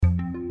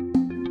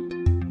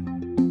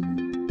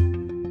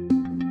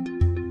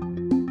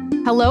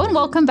Hello and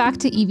welcome back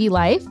to EV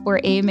Life,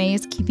 where AMA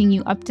is keeping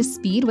you up to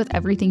speed with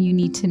everything you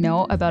need to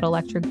know about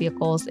electric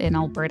vehicles in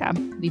Alberta.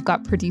 We've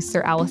got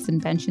producer Allison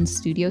Bench in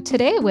studio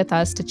today with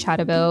us to chat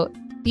about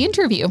the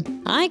interview.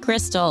 Hi,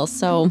 Crystal.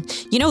 So,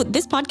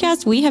 this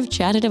podcast, we have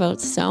chatted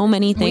about so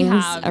many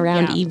things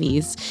around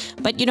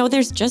EVs, but,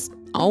 there's just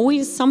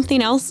always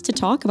something else to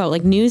talk about.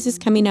 Like news is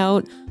coming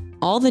out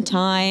all the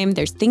time.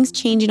 There's things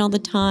changing all the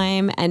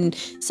time. And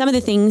some of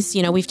the things,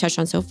 we've touched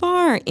on so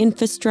far,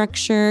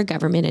 infrastructure,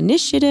 government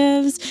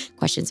initiatives,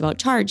 questions about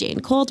charging,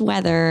 cold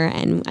weather.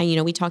 And,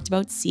 we talked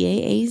about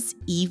CAA's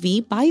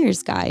EV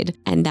Buyer's Guide.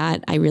 And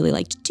that I really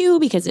liked too,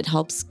 because it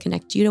helps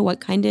connect you to what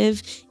kind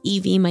of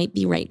EV might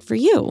be right for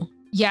you.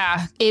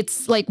 Yeah,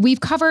 it's like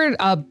we've covered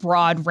a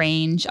broad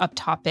range of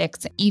topics.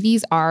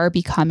 EVs are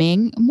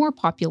becoming more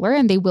popular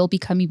and they will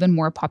become even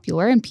more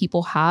popular and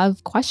people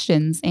have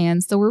questions.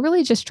 And so we're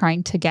really just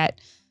trying to get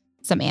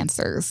some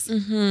answers.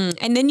 Mm-hmm.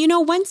 And then,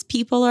 once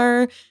people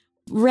are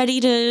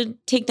ready to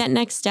take that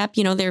next step,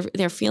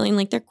 they're feeling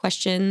like their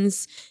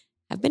questions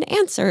have been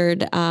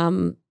answered.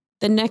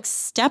 The next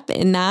step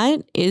in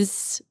that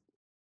is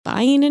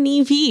buying an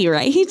EV,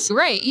 right?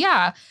 Right.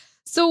 Yeah.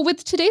 So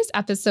with today's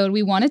episode,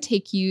 we want to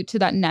take you to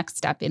that next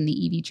step in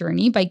the EV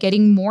journey by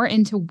getting more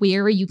into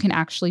where you can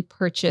actually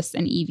purchase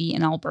an EV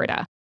in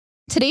Alberta.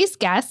 Today's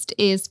guest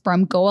is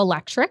from Go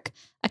Electric,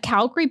 a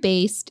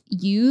Calgary-based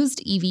used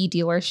EV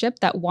dealership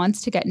that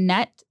wants to get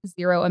net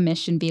zero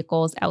emission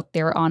vehicles out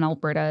there on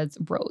Alberta's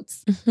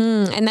roads.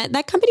 Mm-hmm. And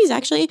that company is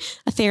actually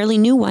a fairly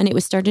new one. It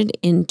was started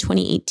in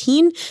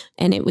 2018,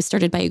 and it was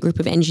started by a group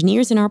of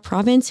engineers in our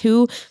province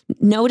who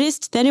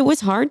noticed that it was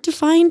hard to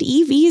find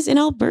EVs in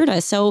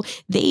Alberta. So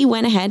they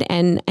went ahead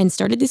and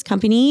started this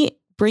company,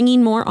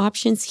 bringing more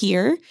options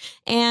here.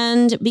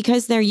 And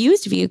because they're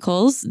used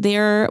vehicles,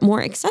 they're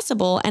more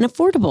accessible and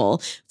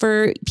affordable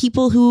for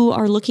people who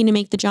are looking to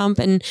make the jump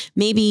and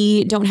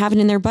maybe don't have it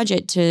in their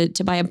budget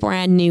to buy a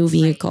brand new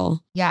vehicle. Right.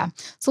 Yeah.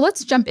 So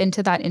let's jump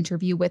into that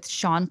interview with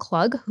Sean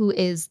Klug, who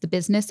is the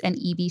business and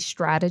EV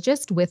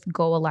strategist with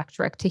Go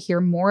Electric, to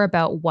hear more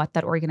about what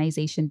that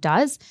organization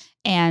does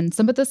and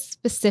some of the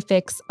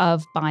specifics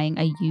of buying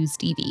a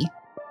used EV.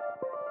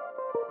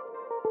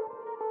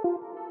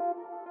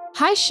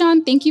 Hi,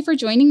 Sean. Thank you for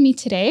joining me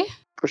today.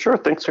 For sure.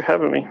 Thanks for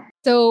having me.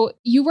 So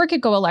you work at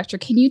Go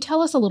Electric. Can you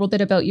tell us a little bit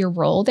about your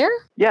role there?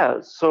 Yeah.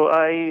 So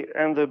I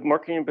am the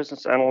marketing and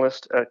business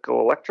analyst at Go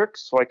Electric.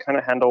 So I kind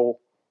of handle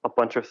a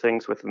bunch of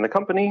things within the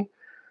company,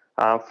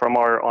 from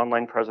our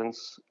online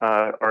presence,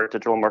 our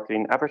digital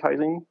marketing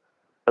advertising,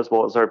 as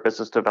well as our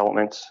business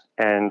development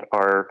and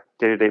our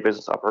day-to-day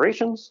business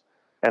operations,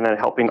 and then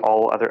helping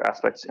all other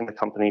aspects in the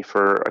company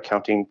for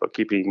accounting,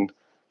 bookkeeping,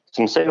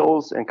 some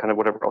sales, and kind of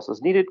whatever else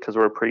is needed because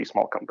we're a pretty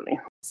small company.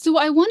 So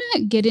I want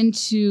to get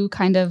into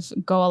kind of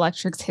Go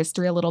Electric's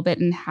history a little bit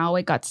and how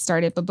it got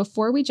started. But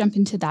before we jump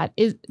into that,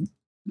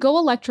 Go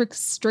Electric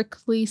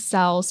strictly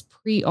sells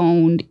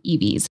pre-owned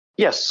EVs?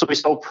 Yes. So we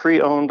sell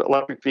pre-owned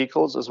electric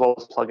vehicles as well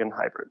as plug-in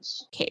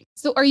hybrids. Okay.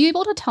 So are you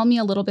able to tell me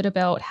a little bit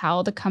about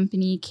how the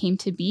company came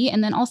to be?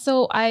 And then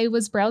also, I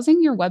was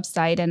browsing your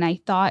website and I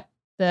thought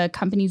the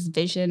company's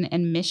vision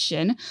and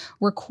mission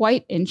were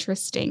quite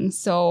interesting.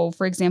 So,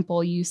 for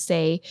example, you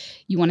say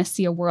you want to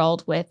see a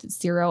world with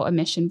zero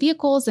emission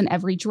vehicles in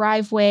every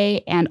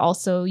driveway. And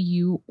also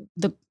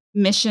the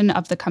mission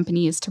of the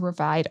company is to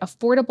provide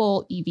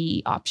affordable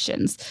EV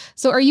options.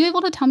 So are you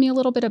able to tell me a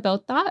little bit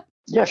about that?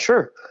 Yeah,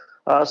 sure.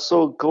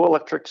 So Go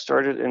Electric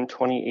started in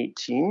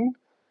 2018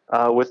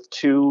 with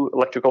two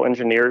electrical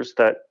engineers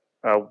that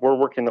were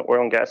working in the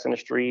oil and gas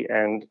industry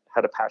and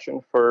had a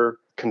passion for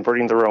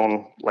converting their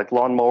own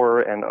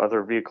lawnmower and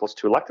other vehicles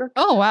to electric.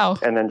 Oh, wow.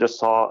 And then just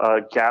saw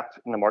a gap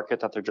in the market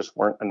that there just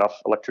weren't enough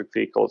electric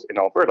vehicles in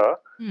Alberta.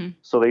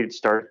 So they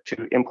started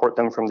to import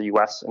them from the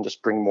US and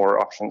just bring more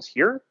options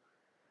here.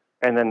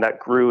 And then that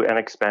grew and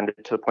expanded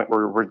to the point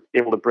where we're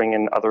able to bring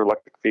in other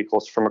electric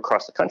vehicles from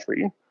across the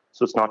country.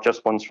 So it's not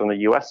just ones from the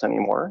US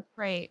anymore.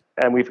 Right.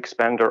 And we've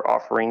expanded our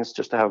offerings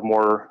just to have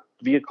more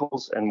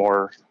vehicles and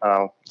more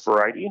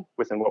variety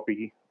within what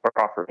we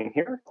are offering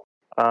here.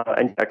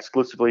 And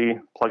exclusively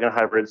plug-in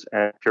hybrids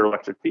and pure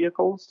electric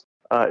vehicles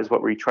is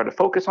what we try to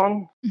focus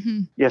on.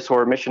 Mm-hmm. Yeah, so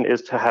our mission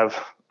is to have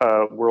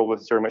a world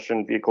with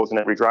zero-emission vehicles in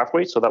every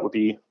driveway. So that would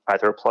be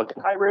either a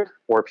plug-in hybrid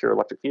or a pure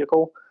electric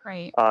vehicle.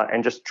 Right.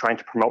 And just trying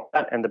to promote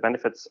that and the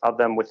benefits of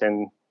them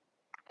within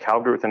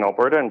Calgary, within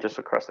Alberta, and just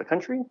across the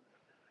country.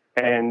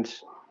 And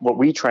what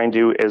we try and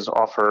do is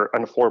offer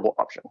an affordable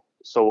option.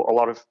 So a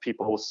lot of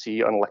people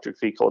see an electric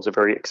vehicle as a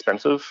very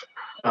expensive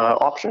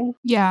option.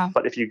 Yeah.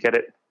 But if you get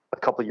it a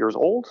couple of years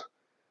old,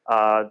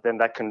 then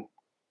that can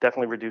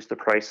definitely reduce the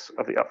price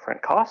of the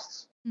upfront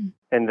costs.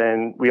 And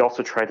then we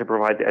also try to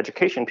provide the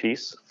education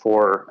piece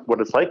for what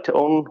it's like to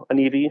own an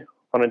EV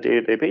on a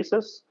day-to-day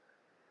basis.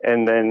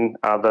 And then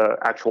the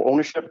actual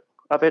ownership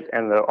of it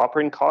and the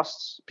operating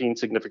costs being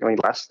significantly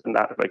less than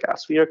that of a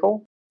gas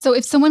vehicle. So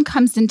if someone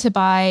comes in to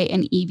buy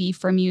an EV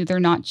from you,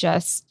 they're not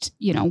just,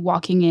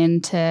 walking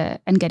into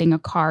and getting a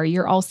car.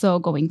 You're also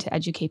going to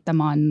educate them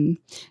on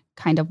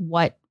kind of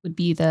what would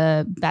be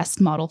the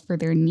best model for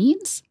their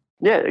needs.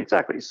 Yeah,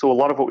 exactly. So a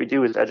lot of what we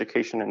do is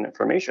education and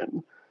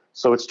information.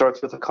 So it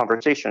starts with a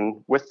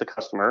conversation with the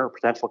customer or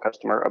potential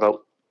customer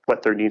about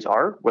what their needs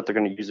are, what they're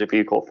going to use a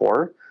vehicle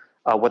for,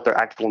 what their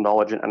actual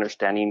knowledge and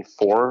understanding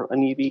for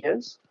an EV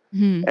is,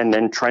 and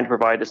then trying to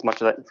provide as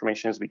much of that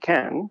information as we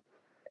can,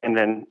 and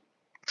then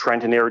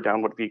trying to narrow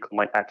down what vehicle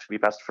might actually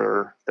be best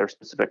for their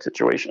specific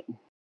situation.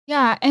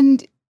 Yeah.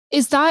 And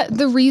is that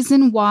the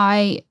reason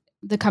why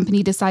the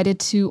company decided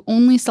to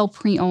only sell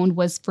pre-owned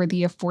was for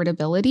the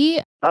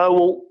affordability?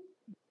 Well,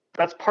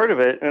 that's part of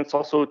it. And it's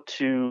also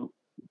to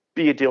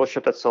be a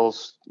dealership that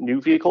sells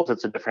new vehicles.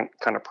 It's a different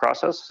kind of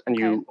process. And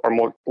you are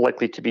more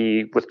likely to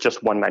be with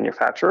just one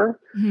manufacturer.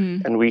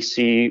 And we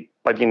see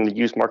by being in the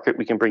used market,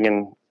 we can bring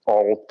in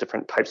all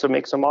different types of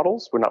makes and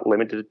models. We're not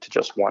limited to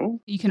just one.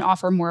 You can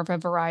offer more of a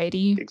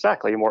variety.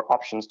 Exactly. More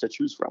options to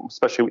choose from,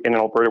 especially in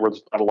Alberta where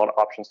there's not a lot of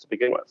options to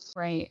begin with.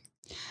 Right.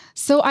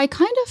 So I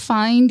kind of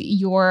find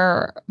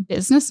your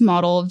business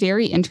model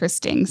very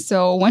interesting.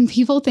 So when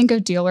people think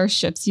of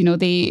dealerships,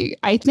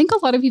 I think a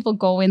lot of people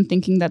go in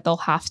thinking that they'll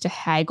have to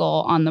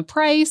haggle on the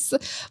price,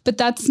 but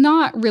that's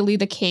not really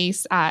the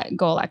case at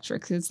Go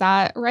Electric. Is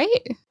that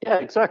right? Yeah,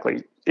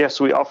 exactly. Yeah,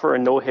 so we offer a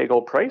no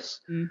haggle price.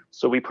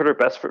 So we put our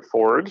best foot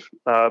forward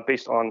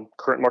based on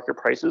current market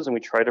prices, and we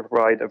try to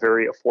provide a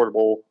very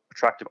affordable,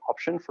 attractive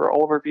option for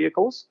all of our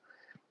vehicles.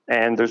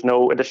 And there's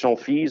no additional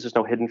fees, there's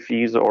no hidden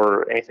fees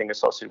or anything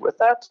associated with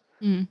that.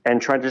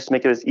 And trying to just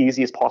make it as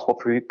easy as possible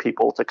for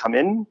people to come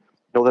in,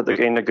 know that they're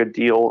getting a good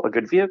deal, a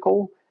good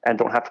vehicle, and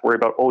don't have to worry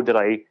about, did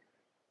I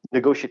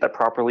negotiate that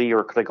properly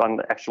or could I gotten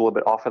an extra little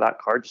bit off of that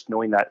car, just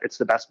knowing that it's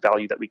the best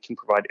value that we can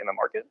provide in the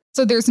market.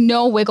 So there's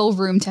no wiggle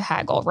room to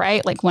haggle,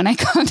 right? Like when I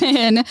come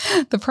in,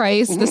 the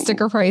price, the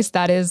sticker price,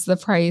 that is the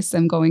price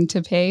I'm going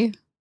to pay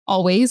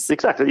always?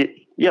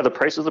 Exactly. Yeah, the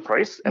price is the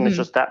price, and it's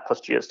just that plus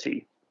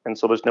GST. And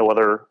so there's no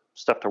other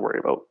stuff to worry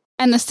about.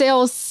 And the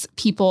sales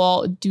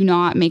people do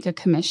not make a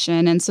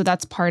commission. And so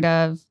that's part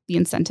of the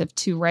incentive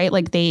too, right?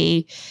 Like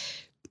they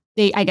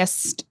I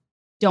guess,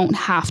 don't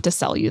have to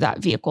sell you that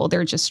vehicle.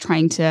 They're just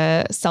trying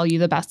to sell you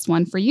the best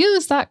one for you.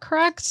 Is that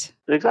correct?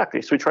 Exactly.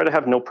 So we try to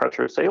have no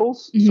pressure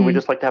sales. So we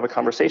just like to have a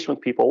conversation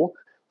with people,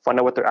 find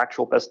out what their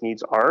actual best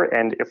needs are.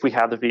 And if we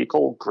have the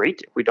vehicle,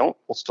 great. If we don't,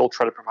 we'll still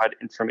try to provide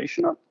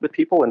information with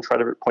people and try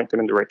to point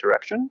them in the right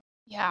direction.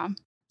 Yeah.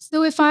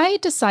 So if I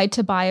decide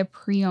to buy a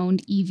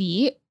pre-owned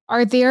EV,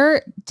 are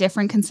there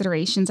different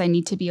considerations I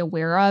need to be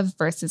aware of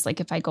versus like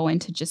if I go in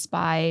to just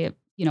buy,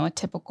 a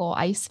typical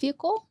ICE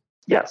vehicle?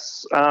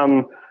 Yes.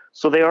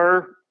 So they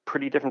are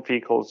pretty different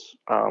vehicles,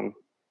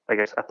 I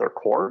guess, at their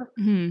core.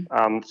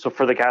 So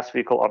for the gas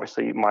vehicle,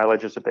 obviously,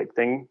 mileage is a big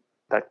thing.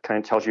 That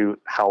kind of tells you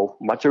how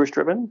much it was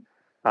driven,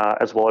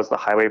 as well as the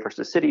highway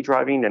versus city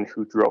driving and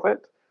who drove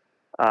it.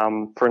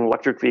 For an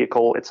electric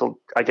vehicle,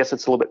 I guess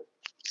it's a little bit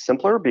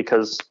simpler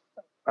because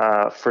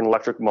for an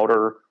electric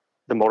motor,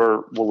 the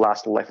motor will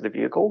last the life of the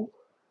vehicle.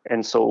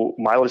 And so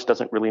mileage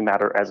doesn't really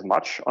matter as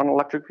much on an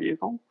electric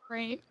vehicle.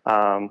 Right.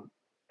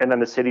 And then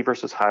the city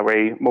versus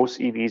highway, most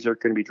EVs are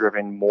going to be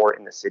driven more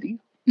in the city,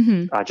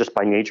 just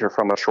by nature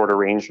from a shorter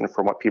range and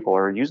from what people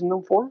are using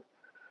them for.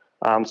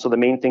 So the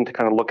main thing to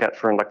kind of look at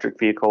for an electric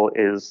vehicle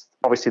is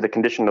obviously the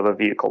condition of the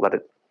vehicle, that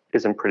it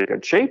is in pretty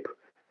good shape,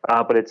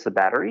 but it's the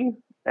battery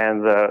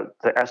and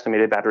the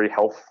estimated battery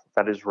health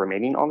that is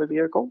remaining on the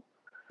vehicle.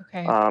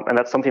 Okay. And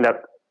that's something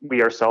that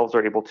we ourselves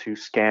are able to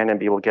scan and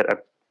be able to get a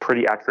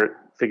pretty accurate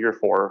figure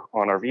for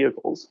on our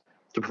vehicles,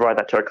 to provide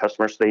that to our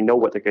customers so they know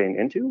what they're getting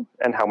into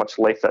and how much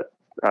life that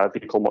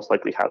vehicle most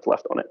likely has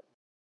left on it.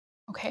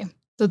 Okay.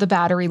 So the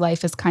battery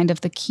life is kind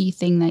of the key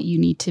thing that you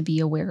need to be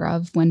aware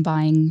of when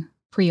buying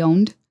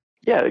pre-owned?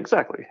 Yeah,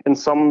 exactly. In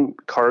some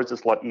cars,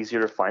 it's a lot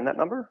easier to find that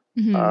number.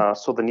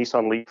 So the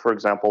Nissan Leaf, for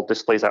example,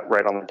 displays that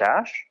right on the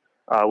dash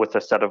with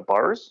a set of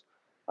bars.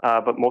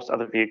 But most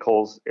other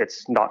vehicles,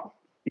 it's not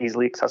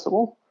easily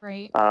accessible.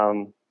 Right.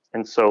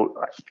 And so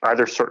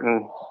either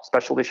certain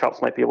specialty shops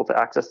might be able to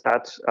access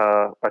that,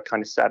 a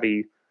kind of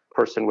savvy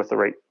person with the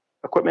right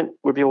equipment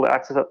would be able to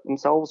access that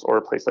themselves, or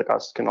a place like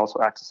us can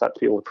also access that to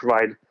be able to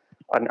provide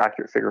an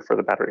accurate figure for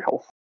the battery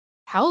health.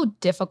 How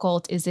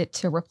difficult is it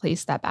to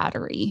replace that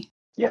battery?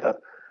 Yeah.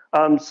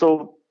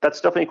 So that's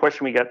definitely a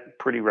question we get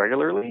pretty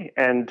regularly.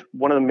 And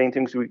one of the main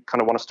things we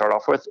kind of want to start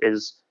off with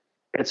is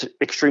it's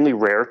extremely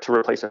rare to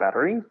replace a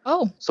battery.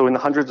 Oh. So in the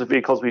hundreds of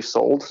vehicles we've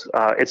sold,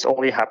 it's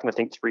only happened, I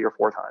think, 3 or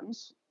 4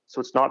 times. So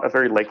it's not a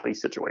very likely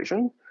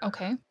situation.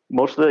 Okay.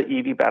 Most of the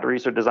EV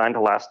batteries are designed to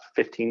last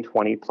 15,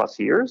 20 plus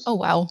years. Oh,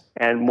 wow.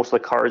 And most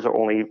of the cars are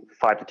only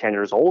 5 to 10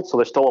 years old. So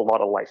there's still a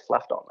lot of life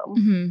left on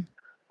them.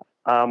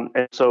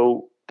 And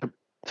so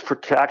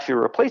to actually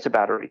replace a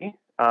battery,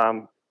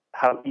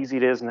 how easy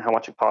it is and how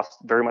much it costs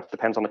very much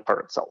depends on the car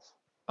itself.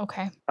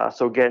 Okay.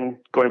 So again,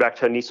 going back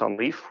to a Nissan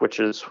Leaf, which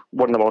is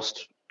one of the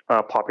most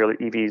popular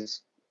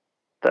EVs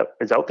that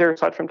is out there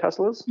aside from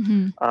Tesla's.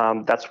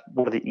 That's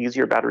one of the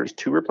easier batteries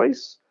to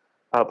replace,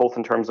 both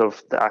in terms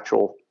of the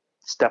actual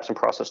steps and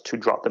process to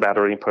drop the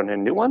battery and put in a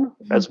new one,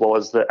 as well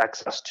as the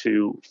access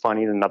to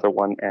finding another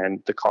one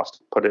and the cost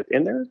to put it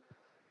in there.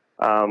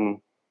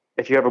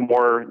 If you have a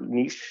more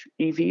niche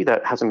EV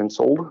that hasn't been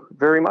sold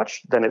very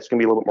much, then it's going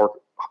to be a little bit more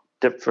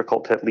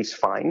difficult to at least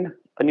find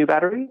a new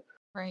battery.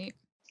 Right.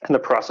 And the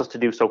process to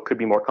do so could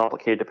be more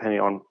complicated depending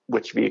on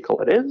which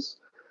vehicle it is.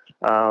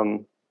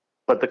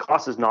 But the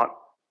cost is not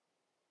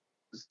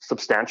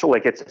substantial.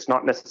 Like it's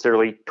not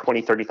necessarily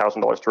 $20,000,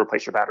 $30,000 to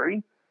replace your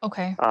battery.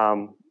 Okay.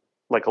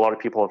 Like a lot of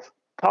people have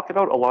talked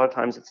about, a lot of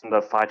times it's in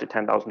the $5,000 to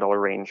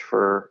 $10,000 range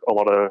for a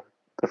lot of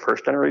the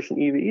first generation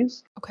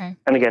EVs. Okay.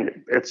 And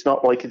again, it's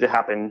not likely to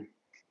happen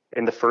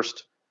in the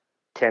first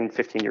 10,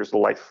 15 years of the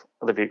life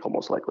of the vehicle,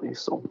 most likely.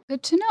 So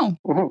good to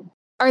know.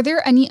 Are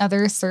there any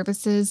other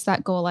services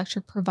that Go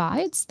Electric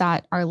provides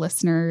that our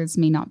listeners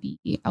may not be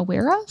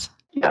aware of?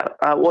 Yeah.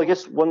 Well, I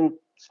guess one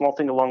small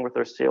thing along with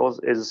our sales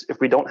is if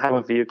we don't have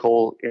a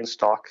vehicle in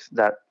stock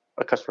that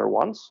a customer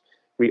wants,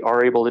 we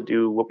are able to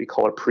do what we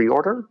call a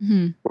pre-order,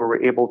 where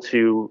we're able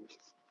to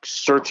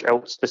search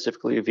out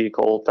specifically a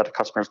vehicle that a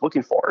customer is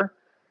looking for,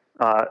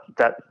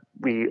 that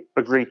we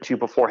agree to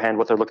beforehand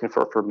what they're looking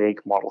for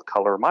make, model,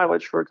 color,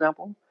 mileage, for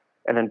example,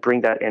 and then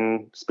bring that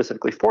in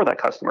specifically for that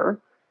customer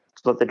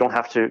so that they don't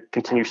have to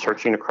continue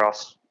searching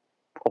across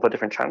all the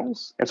different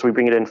channels. And so we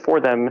bring it in for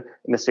them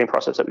in the same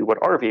process that we would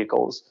our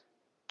vehicles,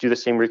 do the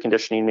same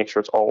reconditioning, make sure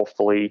it's all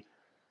fully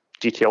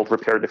detailed,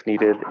 repaired if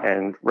needed,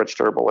 and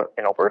registerable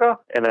in Alberta,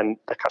 and then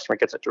the customer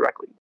gets it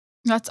directly.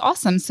 That's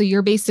awesome. So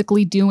you're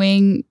basically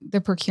doing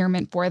the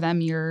procurement for them.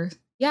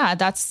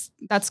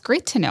 That's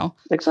great to know.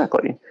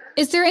 Exactly.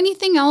 Is there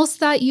anything else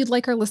that you'd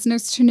like our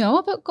listeners to know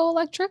about Go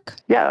Electric?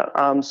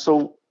 Yeah.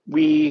 So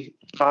we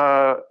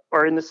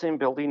are in the same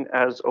building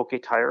as OK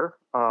Tire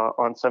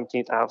on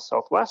 17th Ave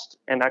Southwest,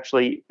 and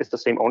actually it's the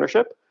same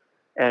ownership.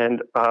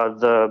 And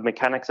the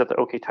mechanics at the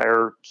OK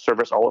Tire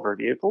service all of our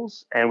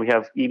vehicles, and we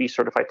have EV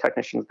certified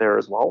technicians there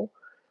as well.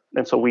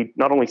 And so we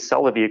not only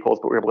sell the vehicles,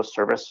 but we're able to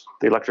service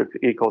the electric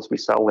vehicles we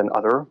sell in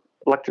other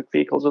electric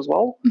vehicles as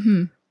well.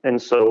 And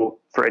so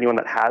for anyone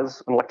that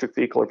has an electric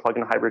vehicle or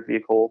plug-in hybrid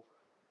vehicle,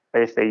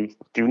 if they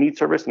do need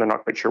service and they're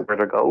not quite sure where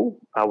to go,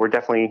 we're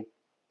definitely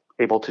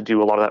able to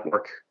do a lot of that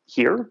work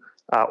here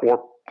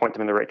or point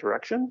them in the right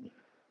direction.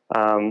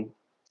 And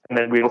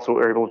then we also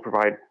are able to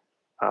provide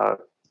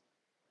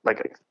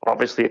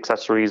obviously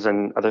accessories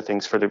and other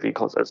things for the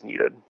vehicles as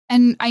needed.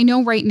 And I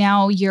know right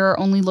now your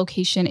only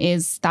location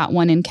is that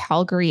one in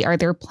Calgary. Are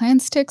there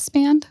plans to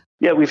expand?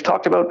 Yeah, we've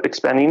talked about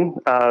expanding.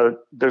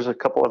 There's a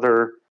couple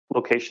other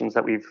locations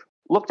that we've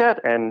looked at,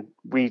 and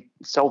we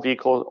sell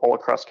vehicles all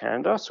across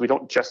Canada. So we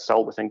don't just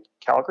sell within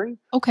Calgary.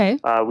 Okay.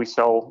 We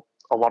sell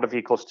a lot of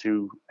vehicles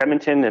to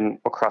Edmonton and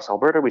across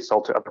Alberta. We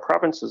sell to other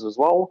provinces as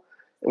well.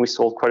 And we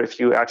sold quite a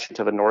few actually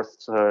to the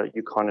North,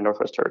 Yukon and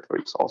Northwest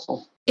Territories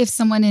also. If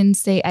someone in,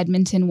 say,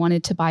 Edmonton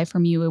wanted to buy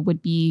from you, it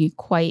would be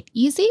quite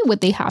easy.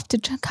 Would they have to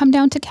come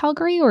down to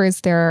Calgary, or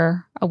is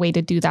there a way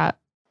to do that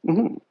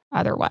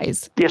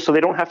otherwise? Yeah, so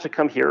they don't have to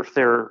come here if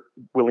they're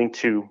willing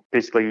to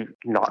basically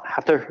not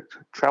have to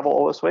travel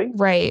all this way.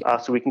 Right.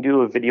 So we can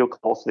do a video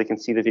call so they can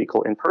see the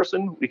vehicle in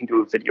person. We can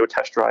do a video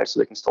test drive so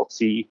they can still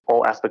see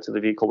all aspects of the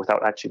vehicle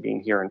without actually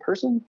being here in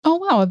person. Oh,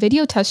 wow. A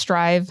video test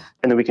drive.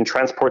 And then we can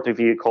transport the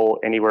vehicle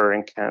anywhere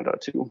in Canada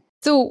too.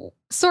 So,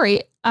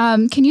 sorry,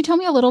 can you tell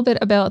me a little bit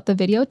about the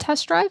video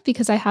test drive?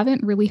 Because I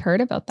haven't really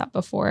heard about that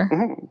before.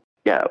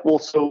 Yeah, well,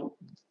 so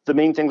the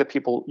main thing that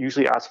people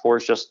usually ask for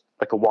is just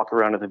like a walk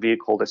around of the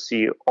vehicle to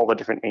see all the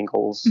different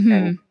angles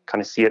and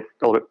kind of see it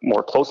a little bit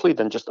more closely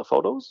than just the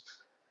photos.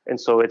 And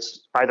so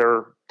it's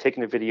either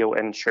taking a video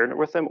and sharing it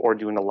with them or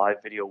doing a live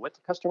video with the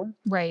customer,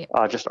 right?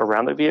 Just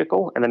around the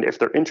vehicle. And then if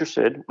they're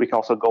interested, we can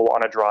also go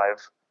on a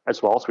drive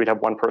as well. So we'd have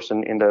one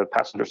person in the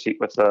passenger seat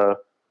with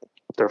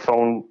their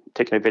phone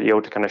taking a video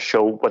to kind of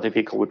show what the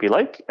vehicle would be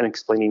like and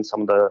explaining some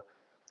of the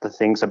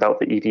things about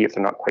the EV if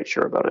they're not quite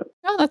sure about it.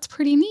 Oh, that's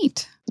pretty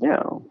neat.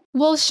 Yeah.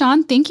 Well,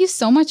 Sean, thank you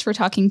so much for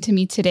talking to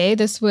me today.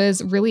 This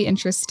was really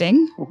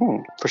interesting.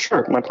 For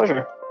sure. My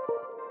pleasure.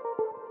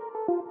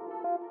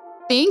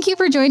 Thank you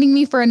for joining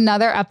me for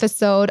another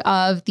episode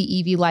of the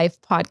EV Life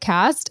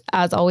podcast.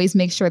 As always,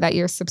 make sure that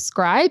you're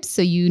subscribed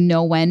so you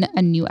know when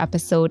a new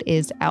episode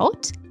is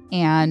out.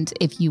 And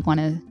if you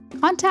want to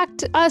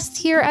contact us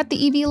here at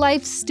the EV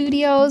Life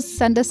Studios,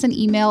 send us an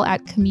email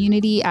at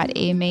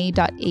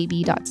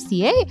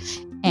community@ama.ab.ca.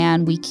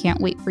 And we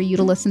can't wait for you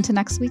to listen to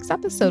next week's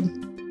episode.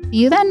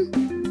 See you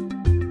then.